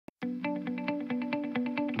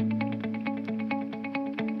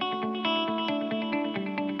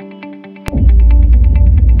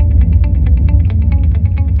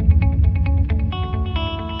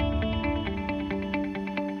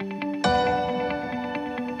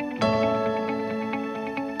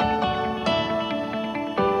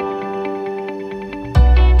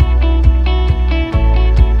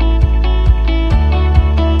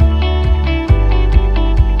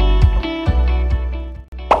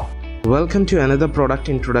Welcome to another product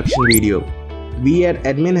introduction video. We at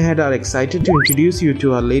AdminHead are excited to introduce you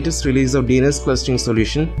to our latest release of DNS clustering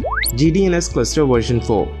solution, gDNS Cluster version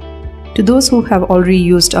 4. To those who have already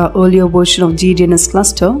used our earlier version of gDNS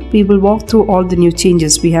cluster, we will walk through all the new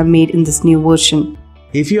changes we have made in this new version.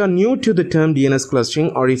 If you are new to the term DNS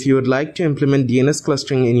clustering, or if you would like to implement DNS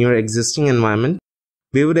clustering in your existing environment,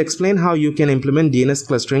 we would explain how you can implement DNS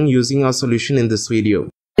clustering using our solution in this video.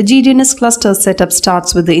 The gDNS cluster setup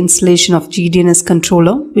starts with the installation of gDNS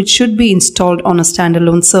controller, which should be installed on a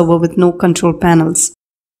standalone server with no control panels.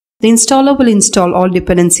 The installer will install all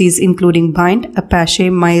dependencies including bind, Apache,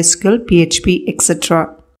 MySQL, PHP,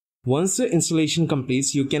 etc. Once the installation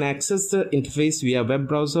completes, you can access the interface via web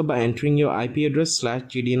browser by entering your IP address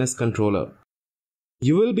 /gDNS controller.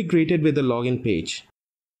 You will be greeted with a login page.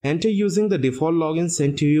 Enter using the default login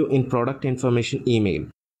sent to you in product information email.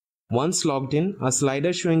 Once logged in, a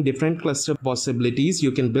slider showing different cluster possibilities you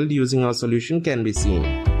can build using our solution can be seen.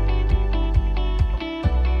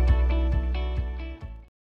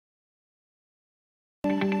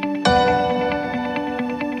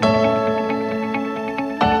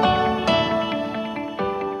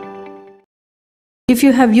 If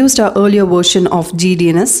you have used our earlier version of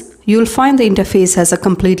gDNS, you will find the interface has a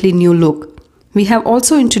completely new look. We have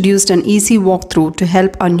also introduced an easy walkthrough to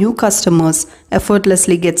help our new customers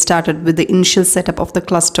effortlessly get started with the initial setup of the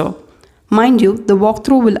cluster. Mind you, the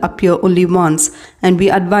walkthrough will appear only once and we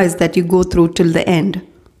advise that you go through till the end.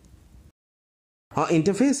 Our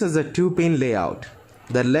interface has a two-pane layout.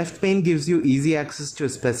 The left pane gives you easy access to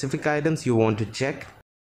specific items you want to check.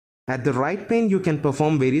 At the right pane, you can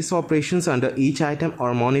perform various operations under each item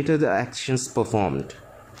or monitor the actions performed.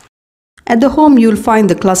 At the home, you will find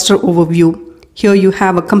the cluster overview. Here you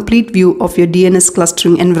have a complete view of your DNS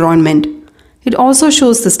clustering environment. It also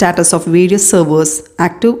shows the status of various servers,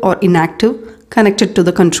 active or inactive, connected to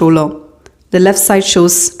the controller. The left side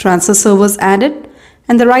shows transfer servers added,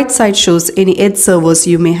 and the right side shows any edge servers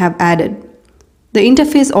you may have added. The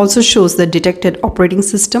interface also shows the detected operating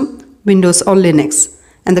system, Windows or Linux,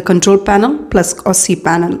 and the control panel plus or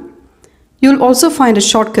cPanel. You will also find a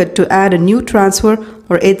shortcut to add a new transfer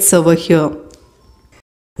or edge server here.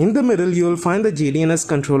 In the middle, you will find the gDNS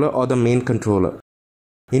controller or the main controller.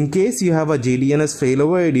 In case you have a gDNS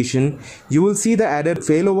Failover edition, you will see the added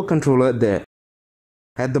Failover controller there.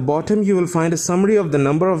 At the bottom, you will find a summary of the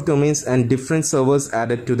number of domains and different servers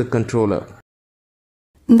added to the controller.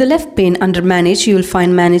 In the left pane under Manage, you will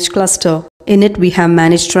find Manage Cluster. In it, we have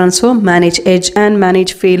Manage Transfer, Manage Edge and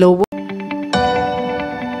Manage Failover.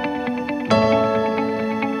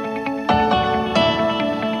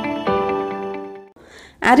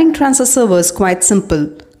 Adding transfer server is quite simple.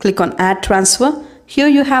 Click on Add Transfer. Here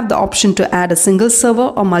you have the option to add a single server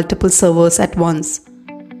or multiple servers at once.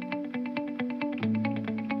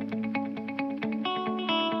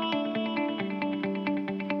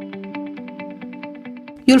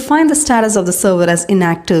 You'll find the status of the server as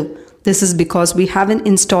inactive. This is because we haven't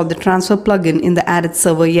installed the transfer plugin in the added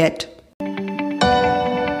server yet.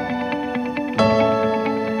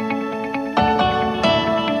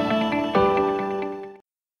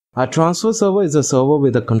 A transfer server is a server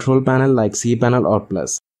with a control panel like cPanel or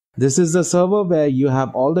Plus. This is the server where you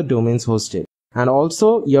have all the domains hosted and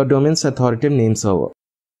also your domain's authoritative name server.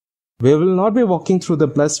 We will not be walking through the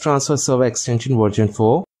Plus transfer server extension version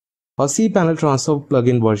 4 or cPanel transfer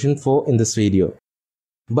plugin version 4 in this video.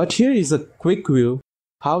 But here is a quick view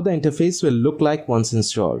how the interface will look like once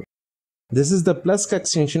installed. This is the Plus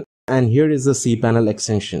extension and here is the cPanel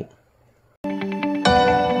extension.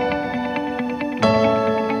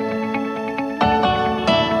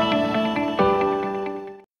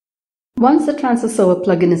 Once the transfer server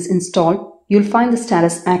plugin is installed, you'll find the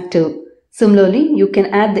status active. Similarly, you can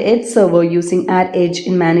add the edge server using Add Edge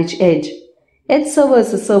in Manage Edge. Edge server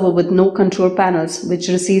is a server with no control panels which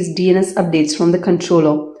receives DNS updates from the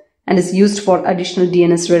controller and is used for additional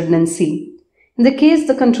DNS redundancy. In the case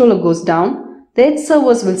the controller goes down, the edge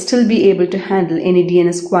servers will still be able to handle any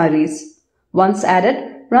DNS queries. Once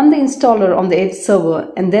added, run the installer on the edge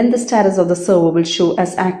server and then the status of the server will show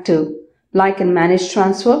as active. Like in Manage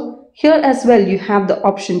Transfer, here as well you have the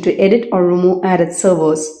option to edit or remove added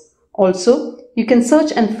servers. Also, you can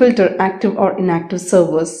search and filter active or inactive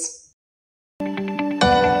servers.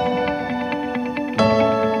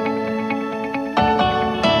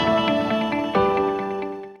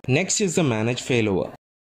 Next is the Manage Failover.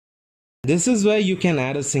 This is where you can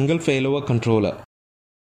add a single failover controller.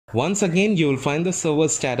 Once again, you will find the server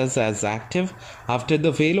status as active after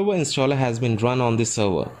the failover installer has been run on the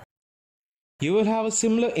server. You will have a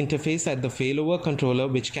similar interface at the failover controller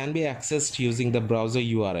which can be accessed using the browser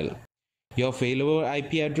URL. your failover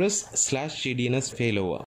IP address /gDNS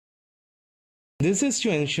failover. This is to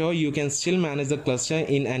ensure you can still manage the cluster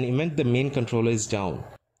in an event the main controller is down.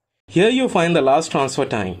 Here you find the last transfer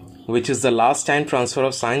time, which is the last time transfer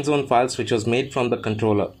of signed zone files which was made from the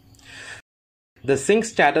controller. The sync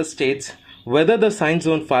status states whether the signed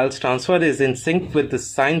zone files transferred is in sync with the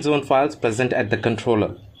signed zone files present at the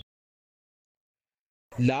controller.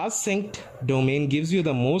 Last synced domain gives you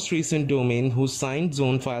the most recent domain whose signed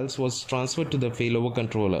zone files was transferred to the failover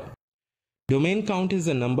controller. Domain count is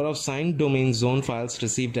the number of signed domain zone files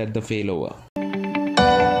received at the failover.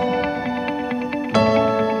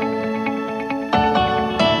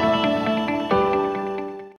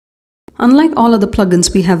 Unlike all other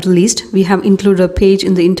plugins we have released, we have included a page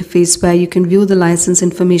in the interface where you can view the license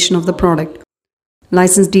information of the product.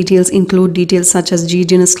 License details include details such as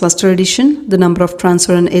gDNS cluster edition, the number of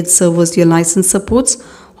transfer and edge servers your license supports,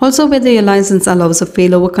 also whether your license allows a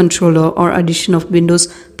failover controller or addition of Windows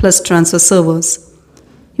plus transfer servers.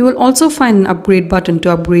 You will also find an upgrade button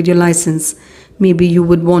to upgrade your license. Maybe you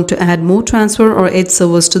would want to add more transfer or edge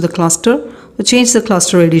servers to the cluster or change the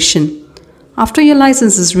cluster edition. After your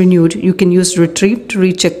license is renewed, you can use Retrieve to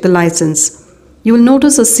recheck the license. You will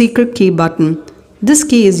notice a secret key button. This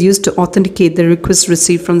key is used to authenticate the request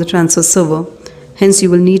received from the transfer server. Hence,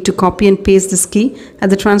 you will need to copy and paste this key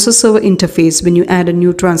at the transfer server interface when you add a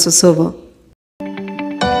new transfer server.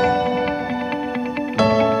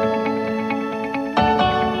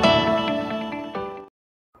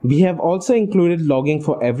 We have also included logging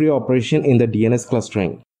for every operation in the DNS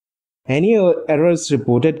clustering. Any errors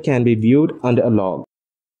reported can be viewed under a log.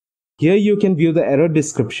 Here you can view the error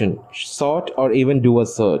description, sort, or even do a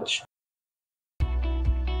search.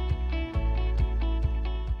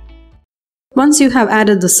 Once you have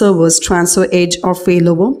added the servers, transfer, edge, or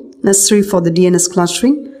failover necessary for the DNS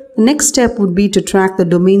clustering, the next step would be to track the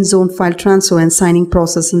domain zone file transfer and signing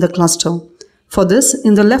process in the cluster. For this,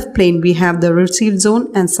 in the left plane, we have the received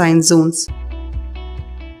zone and signed zones.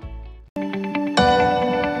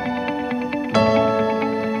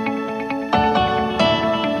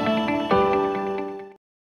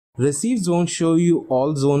 Received zones show you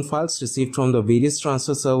all zone files received from the various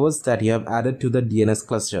transfer servers that you have added to the DNS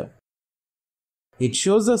cluster. It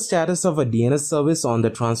shows the status of a DNS service on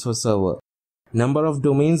the transfer server, number of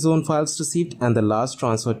domain zone files received, and the last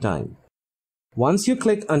transfer time. Once you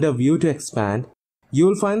click under View to expand, you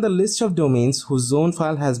will find the list of domains whose zone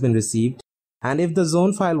file has been received and if the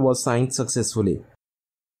zone file was signed successfully.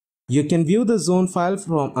 You can view the zone file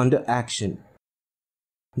from under Action.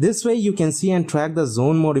 This way you can see and track the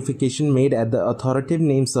zone modification made at the authoritative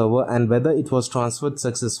name server and whether it was transferred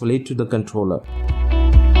successfully to the controller.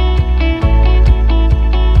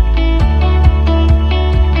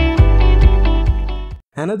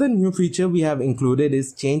 Another new feature we have included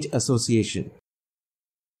is Change Association.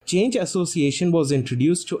 Change Association was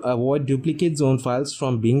introduced to avoid duplicate zone files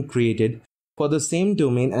from being created for the same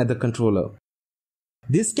domain at the controller.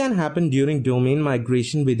 This can happen during domain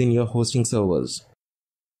migration within your hosting servers.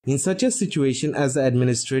 In such a situation, as the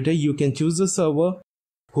administrator, you can choose a server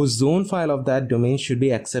whose zone file of that domain should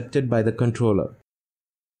be accepted by the controller.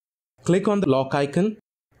 Click on the lock icon.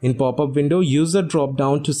 In pop-up window, use the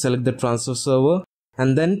drop-down to select the transfer server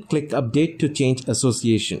and then click Update to change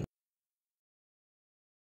association.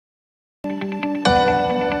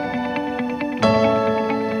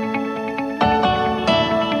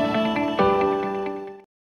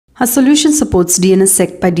 Our solution supports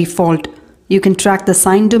DNSSEC by default. You can track the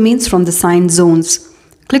signed domains from the signed zones.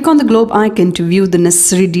 Click on the globe icon to view the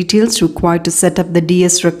necessary details required to set up the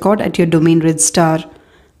DS record at your domain registrar.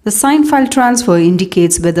 The signed file transfer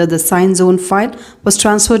indicates whether the signed zone file was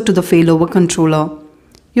transferred to the failover controller.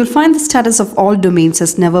 You'll find the status of all domains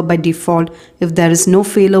as never by default if there is no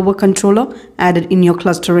failover controller added in your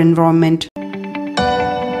cluster environment.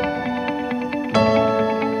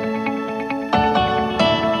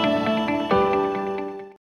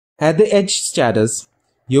 At the edge status,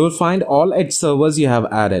 you will find all edge servers you have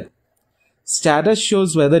added. Status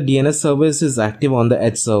shows whether DNS service is active on the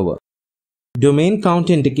edge server. Domain count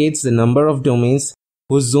indicates the number of domains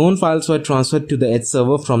whose zone files were transferred to the edge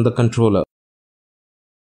server from the controller.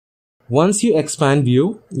 Once you expand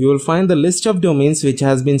view, you will find the list of domains which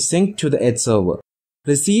has been synced to the edge server.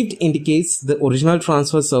 Received indicates the original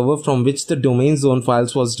transfer server from which the domain zone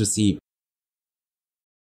files was received.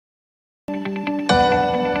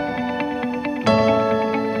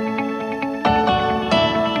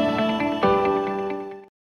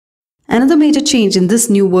 Another major change in this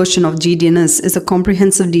new version of gDNS is a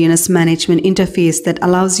comprehensive DNS management interface that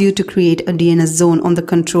allows you to create a DNS zone on the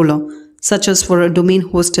controller, such as for a domain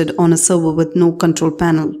hosted on a server with no control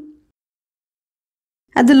panel.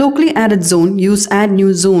 At the locally added zone, use Add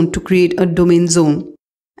New Zone to create a domain zone.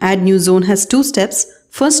 Add New Zone has two steps,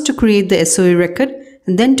 first to create the SOA record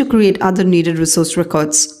and then to create other needed resource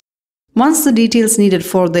records. Once the details needed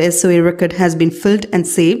for the SOA record has been filled and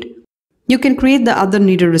saved, you can create the other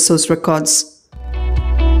needed resource records.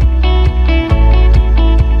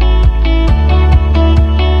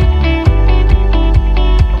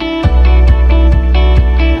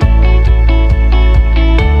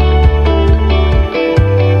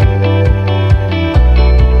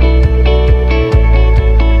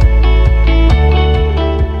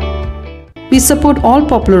 We support all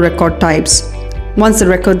popular record types. Once the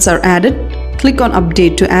records are added, click on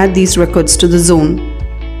Update to add these records to the zone.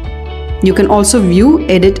 You can also view,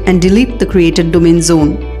 edit, and delete the created domain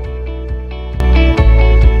zone.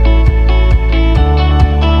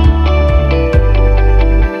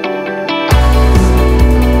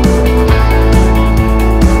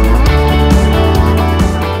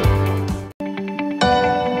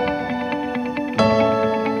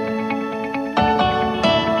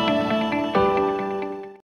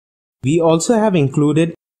 We also have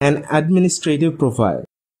included an administrative profile,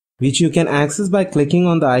 which you can access by clicking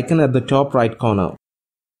on the icon at the top right corner.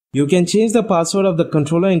 You can change the password of the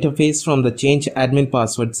controller interface from the Change Admin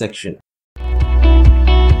Password section.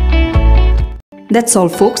 That's all,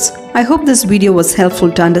 folks. I hope this video was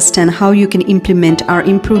helpful to understand how you can implement our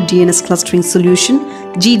improved DNS clustering solution,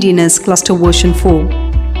 gDNS Cluster version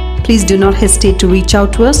 4. Please do not hesitate to reach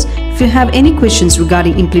out to us if you have any questions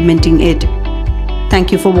regarding implementing it.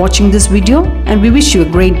 Thank you for watching this video, and we wish you a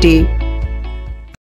great day.